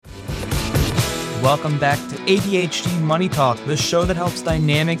Welcome back to ADHD Money Talk, the show that helps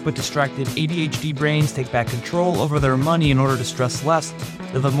dynamic but distracted ADHD brains take back control over their money in order to stress less,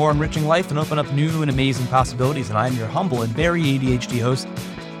 live a more enriching life, and open up new and amazing possibilities. And I'm your humble and very ADHD host,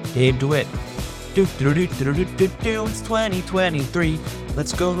 Dave DeWitt. It's 2023.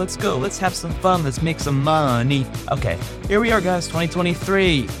 Let's go. Let's have some fun. Let's make some money. Okay, here we are, guys,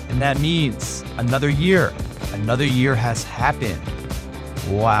 2023. And that means another year. Another year has happened.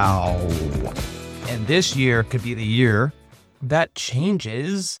 Wow. And this year could be the year that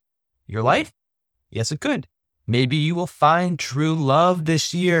changes your life. Yes, it could. Maybe you will find true love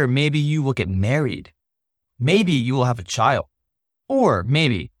this year. Maybe you will get married. Maybe you will have a child. Or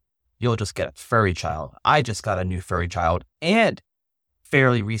maybe you'll just get a furry child. I just got a new furry child. And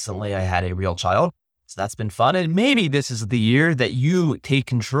fairly recently, I had a real child. So that's been fun. And maybe this is the year that you take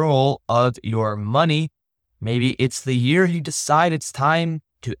control of your money. Maybe it's the year you decide it's time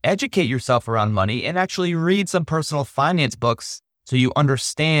to educate yourself around money and actually read some personal finance books so you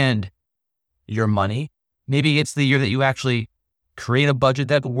understand your money. Maybe it's the year that you actually create a budget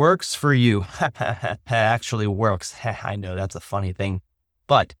that works for you. Actually works. I know that's a funny thing,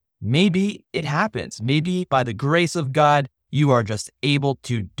 but maybe it happens. Maybe by the grace of God, you are just able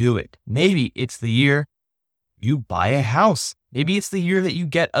to do it. Maybe it's the year you buy a house. Maybe it's the year that you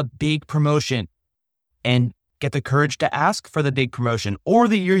get a big promotion and get the courage to ask for the big promotion, or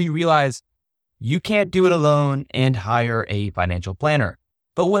the year you realize you can't do it alone and hire a financial planner.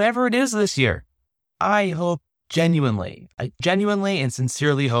 But whatever it is this year, I genuinely and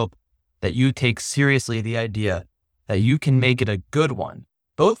sincerely hope that you take seriously the idea that you can make it a good one,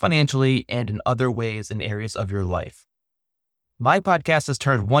 both financially and in other ways in areas of your life. My podcast has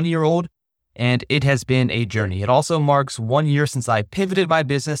turned 1 year old, and it has been a journey. It also marks 1 year since I pivoted my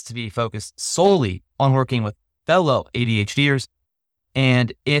business to be focused solely on working with fellow ADHDers,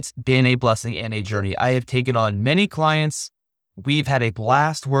 and it's been a blessing and a journey. I have taken on many clients. We've had a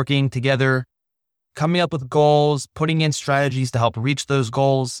blast working together, coming up with goals, putting in strategies to help reach those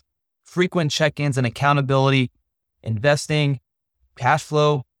goals, frequent check-ins and accountability, investing, cash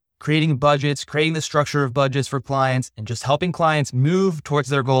flow, creating budgets, creating the structure of budgets for clients, and just helping clients move towards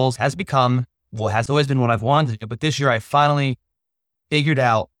their goals has always been what I've wanted to do. But this year I finally figured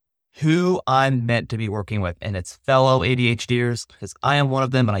out who I'm meant to be working with, and it's fellow ADHDers, because I am one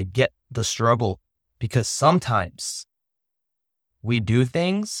of them and I get the struggle, because sometimes we do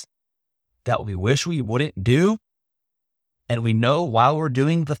things that we wish we wouldn't do, and we know while we're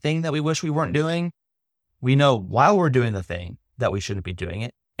doing the thing that we wish we weren't doing, we know while we're doing the thing that we shouldn't be doing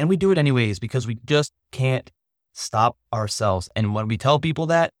it, and we do it anyways because we just can't stop ourselves. And when we tell people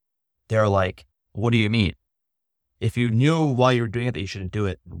that, they're like, what do you mean? If you knew while you were doing it that you shouldn't do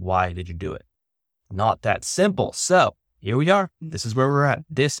it, why did you do it? Not that simple. So here we are. This is where we're at.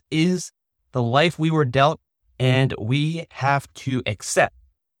 This is the life we were dealt, and we have to accept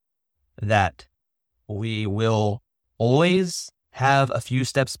that we will always have a few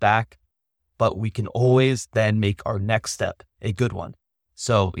steps back, but we can always then make our next step a good one.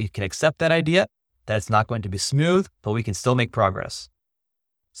 So we can accept that idea that it's not going to be smooth, but we can still make progress.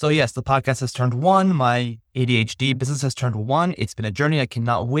 So yes, the podcast has turned 1. My ADHD business has turned 1. It's been a journey. I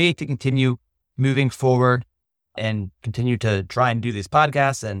cannot wait to continue moving forward and continue to try and do these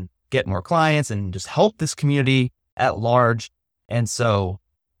podcasts and get more clients and just help this community at large. And so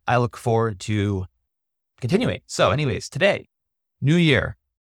I look forward to continuing. So anyways, today, new year.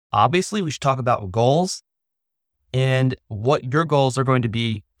 Obviously, we should talk about goals and what your goals are going to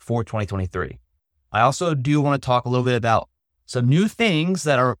be for 2023. I also do want to talk a little bit about some new things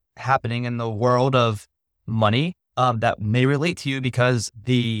that are happening in the world of money that may relate to you, because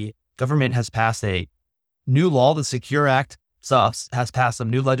the government has passed a new law, the Secure Act, has passed some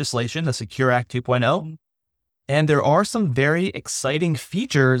new legislation, the Secure Act 2.0. And there are some very exciting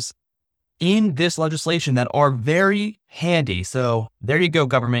features in this legislation that are very handy. So there you go,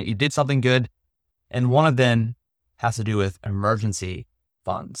 government, you did something good. And one of them has to do with emergency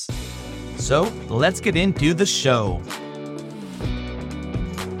funds. So let's get into the show.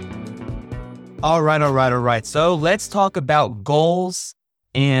 All right. So let's talk about goals,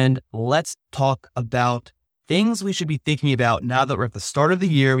 and let's talk about things we should be thinking about now that we're at the start of the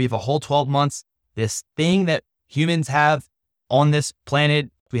year. We have a whole 12 months, this thing that humans have on this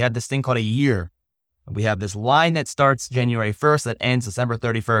planet. We have this thing called a year. We have this line that starts January 1st that ends December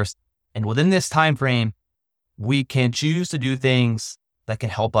 31st. And within this time frame, we can choose to do things that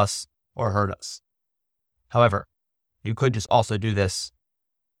can help us or hurt us. However, you could just also do this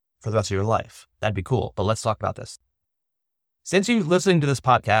for the rest of your life. That'd be cool. But let's talk about this. Since you're listening to this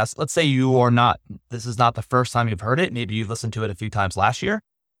podcast, let's say this is not the first time you've heard it. Maybe you've listened to it a few times last year.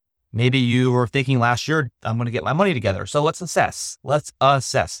 Maybe you were thinking last year, I'm going to get my money together. So let's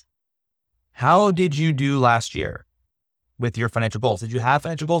assess. How did you do last year with your financial goals? Did you have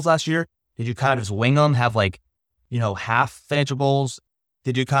financial goals last year? Did you kind of just wing them, have half financial goals?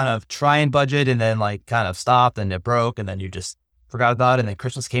 Did you kind of try and budget and then kind of stopped and it broke and then you just forgot about it and then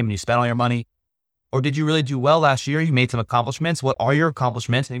Christmas came and you spent all your money? Or did you really do well last year? You made some accomplishments. What are your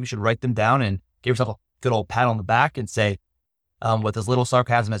accomplishments? Maybe you should write them down and give yourself a good old pat on the back and say, with as little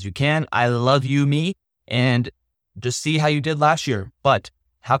sarcasm as you can, I love you, me, and just see how you did last year. But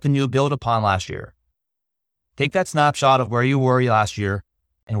how can you build upon last year? Take that snapshot of where you were last year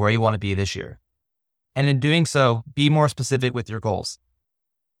and where you want to be this year. And in doing so, be more specific with your goals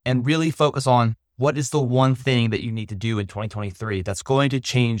and really focus on what is the one thing that you need to do in 2023 that's going to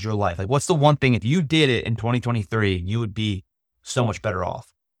change your life? What's the one thing, if you did it in 2023, you would be so much better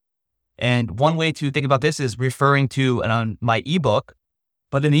off? And one way to think about this is referring to my ebook.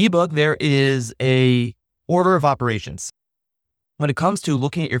 But in the ebook, there is a order of operations. When it comes to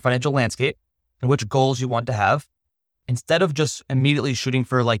looking at your financial landscape and which goals you want to have, instead of just immediately shooting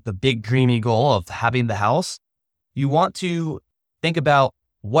for the big dreamy goal of having the house, you want to think about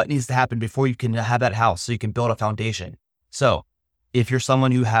what needs to happen before you can have that house so you can build a foundation. So if you're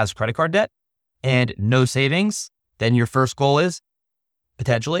someone who has credit card debt and no savings, then your first goal is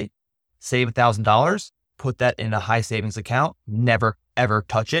potentially save $1,000, put that in a high savings account, never, ever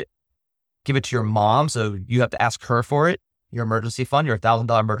touch it. Give it to your mom. So you have to ask her for it, your emergency fund, your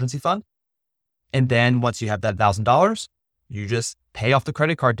 $1,000 emergency fund. And then once you have that $1,000, you just pay off the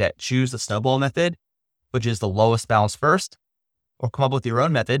credit card debt. Choose the snowball method, which is the lowest balance first, or come up with your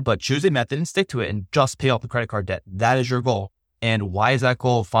own method, but choose a method and stick to it and just pay off the credit card debt. That is your goal. And why is that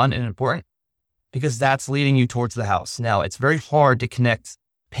goal fun and important? Because that's leading you towards the house. Now, it's very hard to connect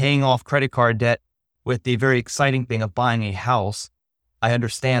paying off credit card debt with the very exciting thing of buying a house. I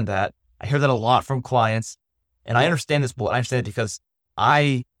understand that. I hear that a lot from clients, and I understand this, but I understand it because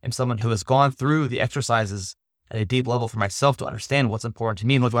I am someone who has gone through the exercises at a deep level for myself to understand what's important to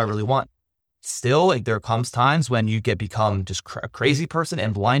me and what do I really want. Still, there comes times when you become just a crazy person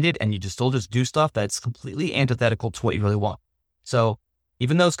and blinded, and you still do stuff that's completely antithetical to what you really want. So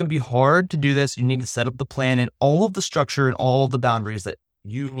even though it's going to be hard to do this, you need to set up the plan and all of the structure and all of the boundaries that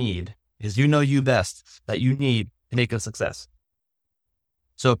you need, because you know you best, that you need to make it a success.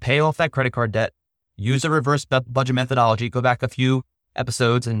 So pay off that credit card debt, use a reverse budget methodology, go back a few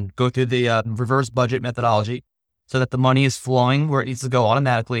episodes and go through the reverse budget methodology so that the money is flowing where it needs to go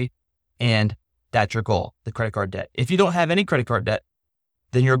automatically. And that's your goal, the credit card debt. If you don't have any credit card debt,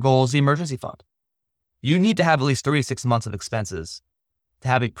 then your goal is the emergency fund. You need to have at least 3 to 6 months of expenses to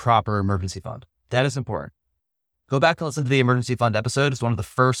have a proper emergency fund. That is important. Go back and listen to the emergency fund episode. It's one of the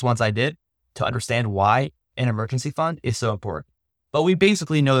first ones I did to understand why an emergency fund is so important. But we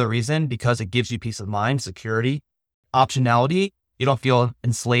basically know the reason, because it gives you peace of mind, security, optionality. You don't feel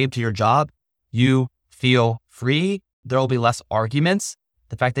enslaved to your job. You feel free. There will be less arguments.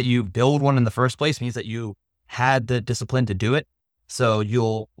 The fact that you build one in the first place means that you had the discipline to do it. So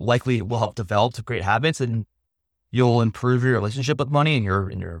you'll likely will help develop great habits, and you'll improve your relationship with money and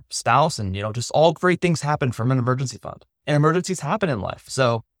your spouse. And, just all great things happen from an emergency fund, and emergencies happen in life.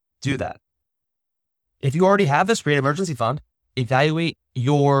 So do that. If you already have this great emergency fund, evaluate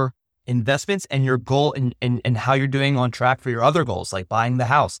your investments and your goal and how you're doing on track for your other goals, like buying the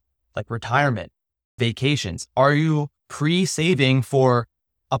house, like retirement, vacations. Are you pre-saving for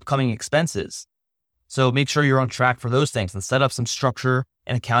upcoming expenses? So make sure you're on track for those things and set up some structure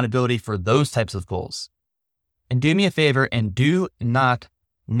and accountability for those types of goals. And do me a favor and do not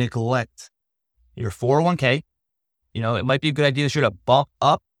neglect your 401k. It might be a good idea to bump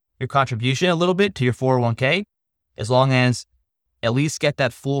up your contribution a little bit to your 401k, as long as at least get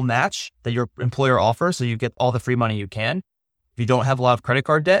that full match that your employer offers, so you get all the free money you can. If you don't have a lot of credit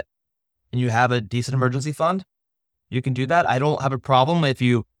card debt and you have a decent emergency fund, you can do that. I don't have a problem if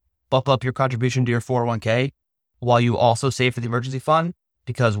you bump up your contribution to your 401k while you also save for the emergency fund,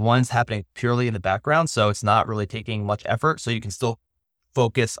 because one's happening purely in the background. So it's not really taking much effort. So you can still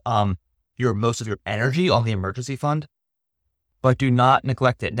focus most of your energy on the emergency fund, but do not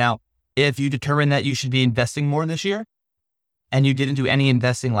neglect it. Now, if you determine that you should be investing more this year and you didn't do any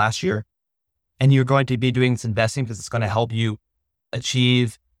investing last year, and you're going to be doing this investing because it's going to help you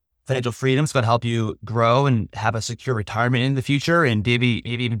achieve financial freedom, it's going to help you grow and have a secure retirement in the future, and maybe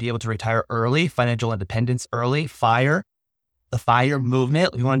even be able to retire early, financial independence early, the FIRE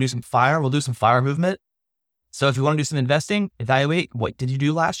movement. You want to do some FIRE? We'll do some FIRE movement. So if you want to do some investing, evaluate what did you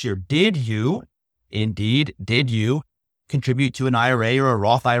do last year? Did you contribute to an IRA or a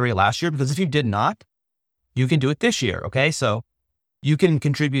Roth IRA last year? Because if you did not, you can do it this year. Okay. So you can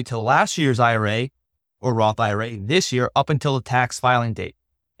contribute to last year's IRA or Roth IRA this year up until the tax filing date.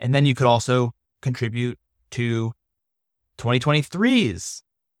 And then you could also contribute to 2023's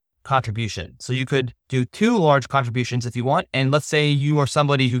contribution. So you could do 2 large contributions if you want. And let's say you are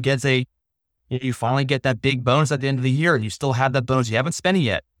somebody who gets you finally get that big bonus at the end of the year and you still have that bonus. You haven't spent it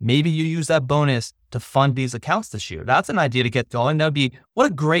yet. Maybe you use that bonus to fund these accounts this year. That's an idea to get going. That would be, what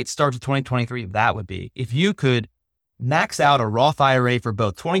a great start to 2023 that would be. If you could max out a Roth IRA for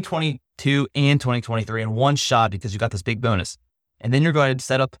both 2022 and 2023 in one shot because you got this big bonus. And then you're going to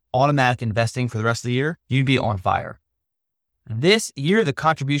set up automatic investing for the rest of the year, you'd be on fire. This year, the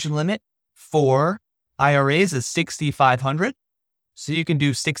contribution limit for IRAs is $6,500. So you can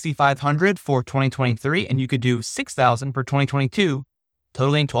do $6,500 for 2023 and you could do $6,000 for 2022,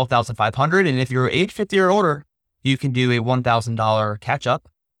 totaling $12,500. And if you're age 50 or older, you can do a $1,000 catch up.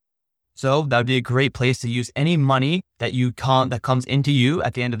 So that would be a great place to use any money that comes into you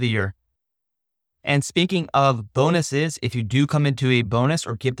at the end of the year. And speaking of bonuses, if you do come into a bonus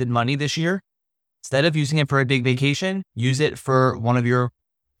or gifted money this year, instead of using it for a big vacation, use it for one of your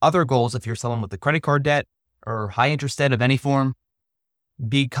other goals. If you're someone with a credit card debt or high interest debt of any form,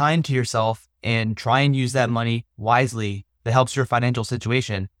 be kind to yourself and try and use that money wisely that helps your financial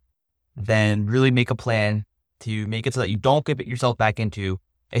situation. Then really make a plan to make it so that you don't get yourself back into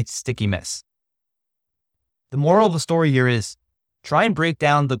a sticky mess. The moral of the story here is try and break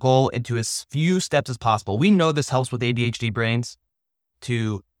down the goal into as few steps as possible. We know this helps with ADHD brains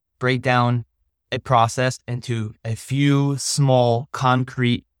to break down a process into a few small,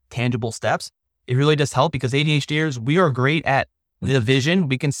 concrete, tangible steps. It really does help because ADHDers, we are great at the vision.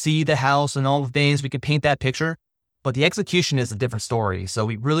 We can see the house and all the things. We can paint that picture, but the execution is a different story. So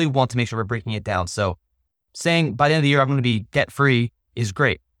we really want to make sure we're breaking it down. So saying by the end of the year, I'm going to be debt free is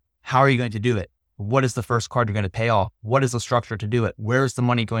great. How are you going to do it? What is the first card you're going to pay off? What is the structure to do it? Where is the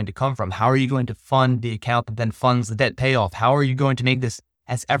money going to come from? How are you going to fund the account that then funds the debt payoff? How are you going to make this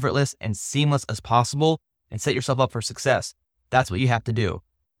as effortless and seamless as possible and set yourself up for success? That's what you have to do.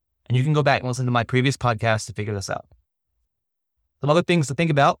 And you can go back and listen to my previous podcast to figure this out. Some other things to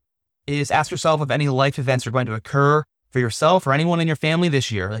think about is ask yourself if any life events are going to occur for yourself or anyone in your family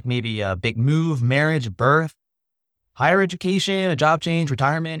this year, like maybe a big move, marriage, birth, higher education, a job change,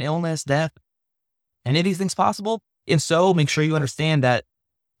 retirement, illness, death. Any of these things possible? If so, make sure you understand that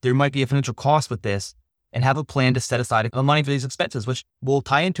there might be a financial cost with this and have a plan to set aside the money for these expenses, which will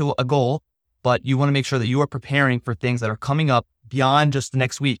tie into a goal, but you want to make sure that you are preparing for things that are coming up beyond just the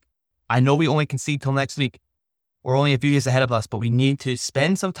next week. I know we only can see till next week. We're only a few years ahead of us, but we need to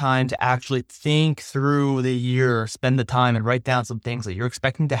spend some time to actually think through the year, spend the time and write down some things that you're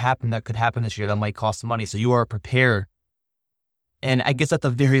expecting to happen that could happen this year that might cost some money. So you are prepared. And I guess at the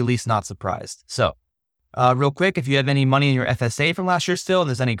very least, not surprised. So real quick, if you have any money in your FSA from last year still, and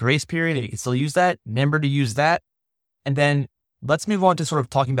there's any grace period, you can still use that. Remember to use that. And then let's move on to sort of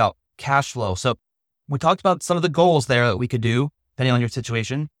talking about cash flow. So we talked about some of the goals there that we could do, depending on your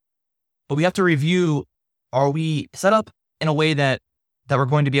situation, but we have to review, are we set up in a way that we're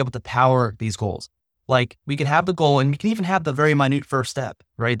going to be able to power these goals? Like we can have the goal and we can even have the very minute first step,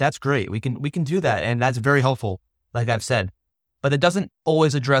 right? That's great. We can do that. And that's very helpful, like I've said, but it doesn't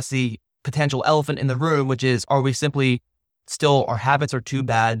always address the potential elephant in the room, which is, are we simply still, our habits are too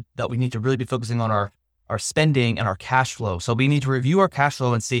bad that we need to really be focusing on our spending and our cash flow. So we need to review our cash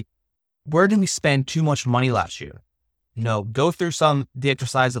flow and see, where did we spend too much money last year? Go through the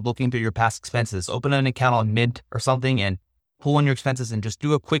exercise of looking through your past expenses, open an account on Mint or something and pull on your expenses and just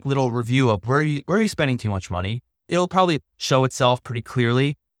do a quick little review of where are you spending too much money? It'll probably show itself pretty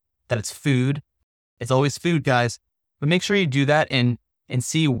clearly that it's food. It's always food, guys, but make sure you do that and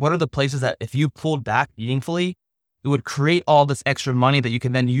see what are the places that if you pulled back meaningfully, it would create all this extra money that you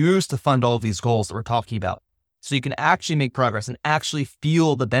can then use to fund all of these goals that we're talking about. So you can actually make progress and actually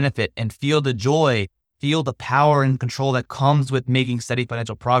feel the benefit and feel the joy, feel the power and control that comes with making steady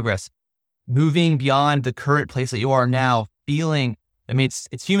financial progress, moving beyond the current place that you are now, feeling,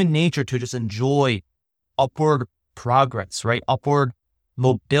 it's human nature to just enjoy upward progress, right? Upward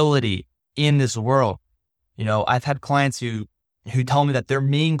mobility in this world. I've had clients who tell me that their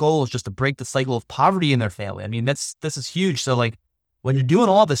main goal is just to break the cycle of poverty in their family. This is huge. So like when you're doing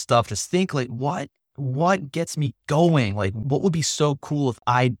all this stuff, just think like, what gets me going? Like what would be so cool if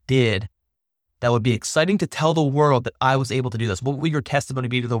I did that would be exciting to tell the world that I was able to do this? What would your testimony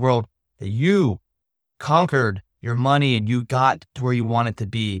be to the world that you conquered your money and you got to where you wanted to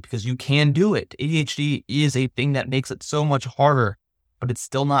be? Because you can do it. ADHD is a thing that makes it so much harder, but it's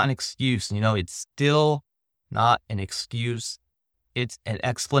still not an excuse. It's still not an excuse. It's an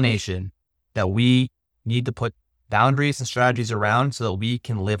explanation that we need to put boundaries and strategies around so that we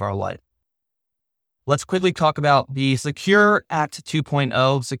can live our life. Let's quickly talk about the Secure Act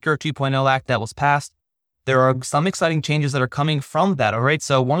 2.0, Secure 2.0 Act that was passed. There are some exciting changes that are coming from that, all right?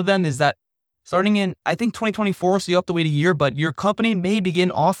 So one of them is that starting in, I think, 2024, so you have to wait a year, but your company may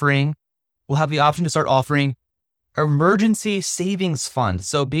will have the option to start offering emergency savings fund.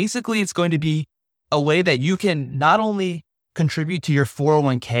 So basically, it's going to be a way that you can not only contribute to your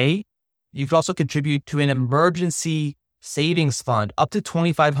 401k, you can also contribute to an emergency savings fund up to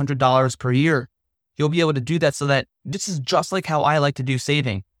 $2,500 per year. You'll be able to do that so that this is just like how I like to do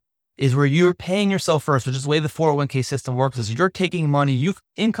saving, is where you're paying yourself first, which is the way the 401k system works, is you're taking money,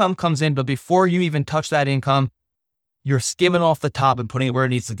 income comes in, but before you even touch that income, you're skimming off the top and putting it where it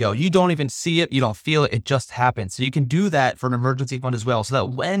needs to go. You don't even see it. You don't feel it. It just happens. So you can do that for an emergency fund as well. So that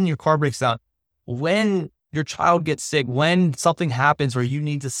when your car breaks down, when your child gets sick, when something happens where you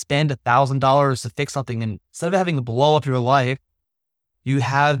need to spend $1,000 to fix something, and instead of having to blow up your life, you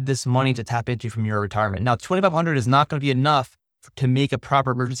have this money to tap into from your retirement. Now, $2,500 is not going to be enough to make a proper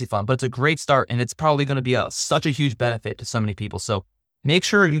emergency fund, but it's a great start, and it's probably going to be such a huge benefit to so many people. So make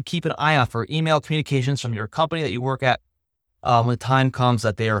sure you keep an eye out for email communications from your company that you work at when the time comes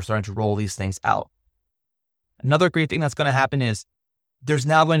that they are starting to roll these things out. Another great thing that's going to happen is there's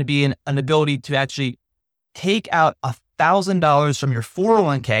now going to be an ability to actually take out $1,000 from your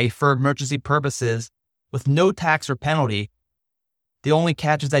 401k for emergency purposes with no tax or penalty. The only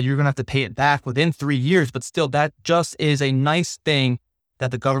catch is that you're going to have to pay it back within 3 years, but still, that just is a nice thing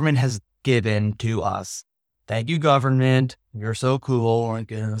that the government has given to us. Thank you, government. You're so cool, I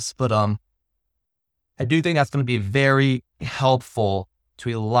guess. But I do think that's going to be very helpful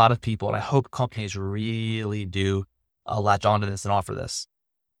to a lot of people, and I hope companies really do latch onto this and offer this.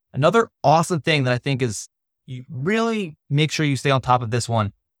 Another awesome thing that I think is, you really make sure you stay on top of this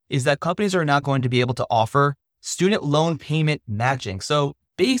one, is that companies are now going to be able to offer student loan payment matching. So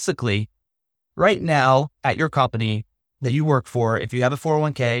basically, right now at your company that you work for, if you have a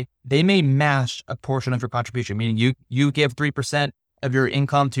 401k, they may match a portion of your contribution, meaning you give 3% of your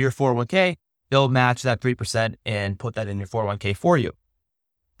income to your 401k, they'll match that 3% and put that in your 401k for you.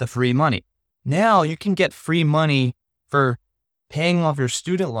 The free money. Now you can get free money for paying off your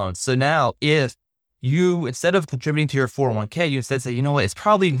student loans. So now if you, instead of contributing to your 401k, you instead say, you know what, it's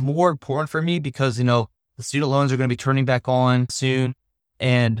probably more important for me because, the student loans are going to be turning back on soon.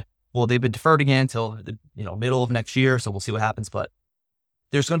 And well, they've been deferred again until the middle of next year. So we'll see what happens. But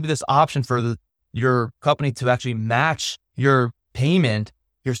there's going to be this option for your company to actually match your payment,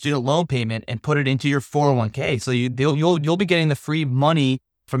 your student loan payment, and put it into your 401k. So you'll be getting the free money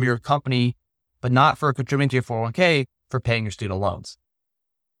from your company, but not for contributing to your 401k, for paying your student loans.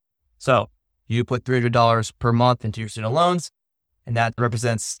 So you put $300 per month into your student loans, and that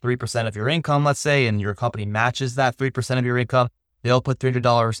represents 3% of your income, let's say, and your company matches that 3% of your income. They'll put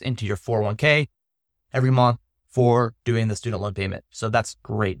 $300 into your 401k every month for doing the student loan payment. So that's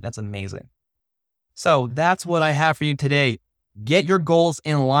great. That's amazing. So that's what I have for you today. Get your goals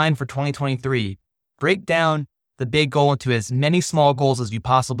in line for 2023. Break down the big goal into as many small goals as you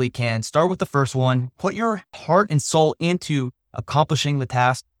possibly can. Start with the first one. Put your heart and soul into accomplishing the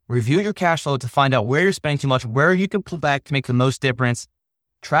task. Review your cash flow to find out where you're spending too much, where you can pull back to make the most difference.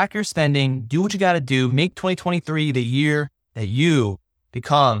 Track your spending. Do what you got to do. Make 2023 the year that you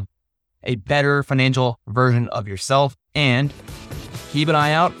become a better financial version of yourself. And keep an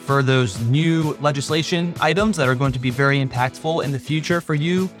eye out for those new legislation items that are going to be very impactful in the future for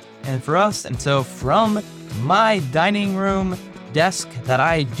you and for us. And so from my dining room desk that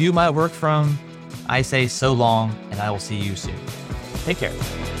I do my work from, I say so long, and I will see you soon. Take care.